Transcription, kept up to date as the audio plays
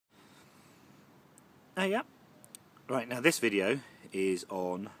Yeah. Right, now this video is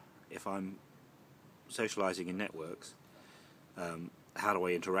on if I'm socialising in networks, how do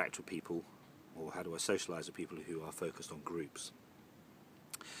I interact with people, or how do I socialise with people who are focused on groups.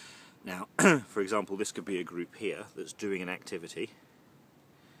 Now, for example, this could be a group here that's doing an activity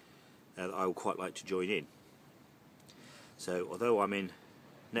that I would quite like to join in. So although I'm in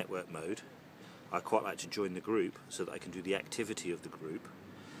network mode, I quite like to join the group so that I can do the activity of the group,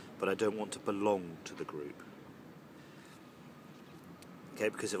 but I don't want to belong to the group. Okay,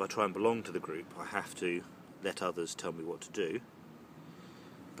 because if I try and belong to the group, I have to let others tell me what to do,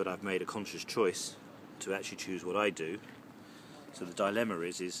 but I've made a conscious choice to actually choose what I do. So the dilemma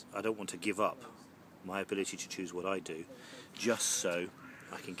is I don't want to give up my ability to choose what I do just so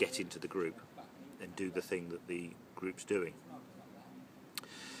I can get into the group and do the thing that the group's doing.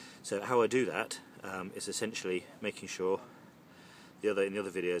 So how I do that is essentially making sure, in the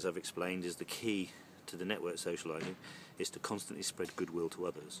other videos I've explained, is the key to the network socialising is to constantly spread goodwill to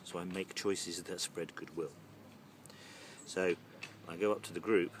others. So I make choices that spread goodwill. So I go up to the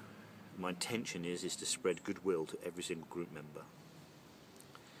group, my intention is to spread goodwill to every single group member.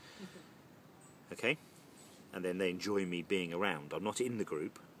 Okay? And then they enjoy me being around. I'm not in the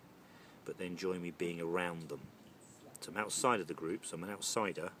group, but they enjoy me being around them. So I'm outside of the group, so I'm an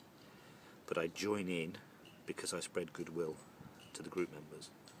outsider, but I join in because I spread goodwill to the group members.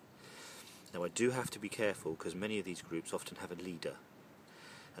 Now I do have to be careful because many of these groups often have a leader,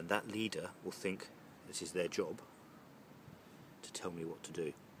 and that leader will think this is their job to tell me what to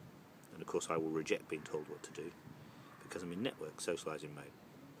do. And of course I will reject being told what to do because I'm in network socialising mode.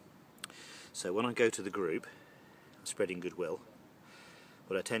 So when I go to the group, spreading goodwill,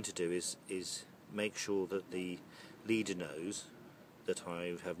 what I tend to do is make sure that the leader knows that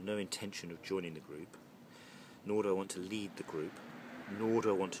I have no intention of joining the group, nor do I want to lead the group, nor do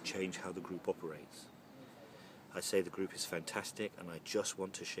I want to change how the group operates. I say the group is fantastic and I just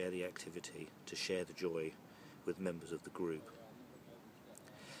want to share the activity, to share the joy with members of the group.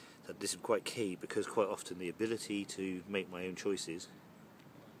 So this is quite key because quite often the ability to make my own choices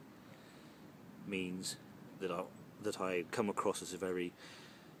means that I come across as a very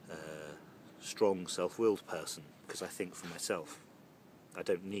strong, self-willed person because I think for myself. I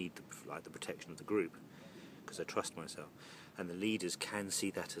don't need the protection of the group because I trust myself. And the leaders can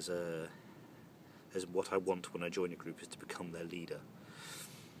see that as what I want when I join a group is to become their leader,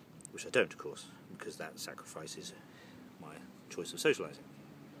 which I don't, of course, because that sacrifices my choice of socialising.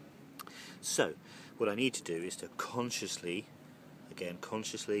 So what I need to do is to consciously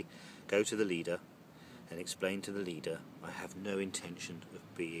go to the leader and explain to the leader I have no intention of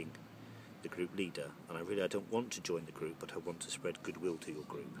being the group leader, and I don't want to join the group, but I want to spread goodwill to your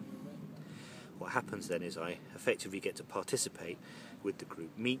group. What happens then is I effectively get to participate with the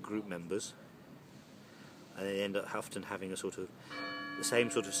group, meet group members, and they end up often having the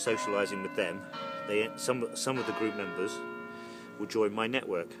same sort of socialising with them. Some of the group members will join my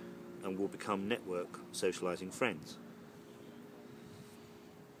network and will become network socialising friends,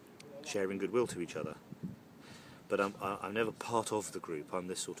 sharing goodwill to each other. But I'm never part of the group. I'm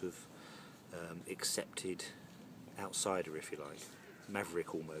this sort of accepted outsider, if you like,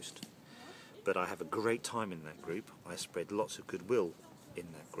 maverick almost. But I have a great time in that group. I spread lots of goodwill in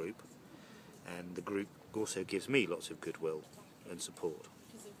that group, and the group also gives me lots of goodwill and support.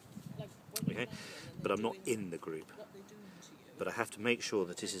 Okay? But I'm not in the group. But I have to make sure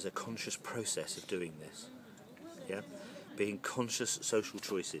that this is a conscious process of doing this. Yeah? Being conscious social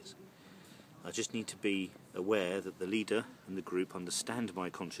choices. I just need to be aware that the leader and the group understand my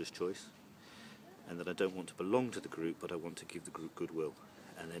conscious choice, and that I don't want to belong to the group, but I want to give the group goodwill.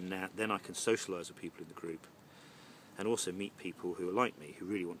 And then I can socialise with people in the group, and also meet people who are like me, who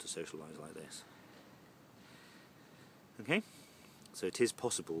really want to socialise like this. Okay? So it is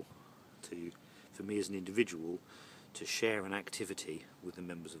possible for me as an individual to share an activity with the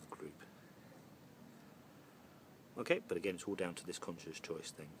members of the group. Okay, but again, it's all down to this conscious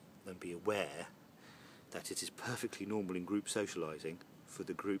choice thing. And be aware that it is perfectly normal in group socialising for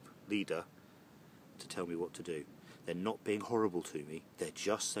the group leader to tell me what to do. They're not being horrible to me, they're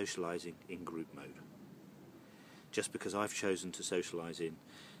just socialising in group mode. Just because I've chosen to socialise in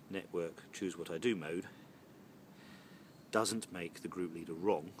network, choose what I do mode, doesn't make the group leader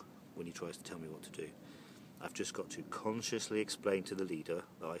wrong when he tries to tell me what to do. I've just got to consciously explain to the leader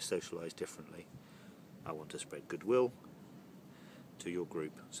that I socialise differently. I want to spread goodwill to your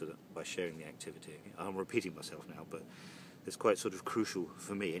group, so that by sharing the activity, I'm repeating myself now, but it's quite sort of crucial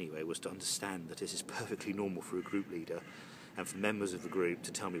for me anyway, was to understand that this is perfectly normal for a group leader and for members of the group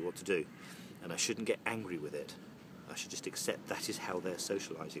to tell me what to do, and I shouldn't get angry with it. I should just accept that is how they're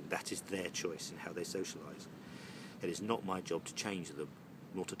socialising. That is their choice in how they socialise. It is not my job to change them,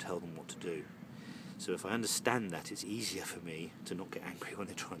 nor to tell them what to do. So if I understand that, it's easier for me to not get angry when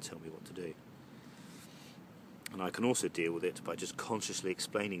they try and tell me what to do. And I can also deal with it by just consciously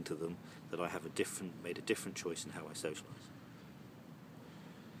explaining to them that I have made a different choice in how I socialise.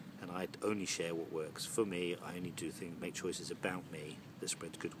 And I only share what works for me. I only make choices about me that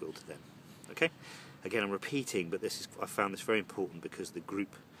spread goodwill to them. Okay? Again, I'm repeating, but I found this very important because the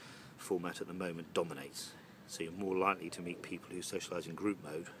group format at the moment dominates. So you're more likely to meet people who socialise in group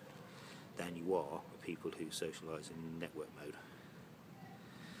mode than you are people who socialise in network mode.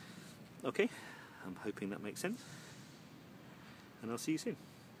 Okay? I'm hoping that makes sense. And I'll see you soon.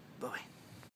 Bye.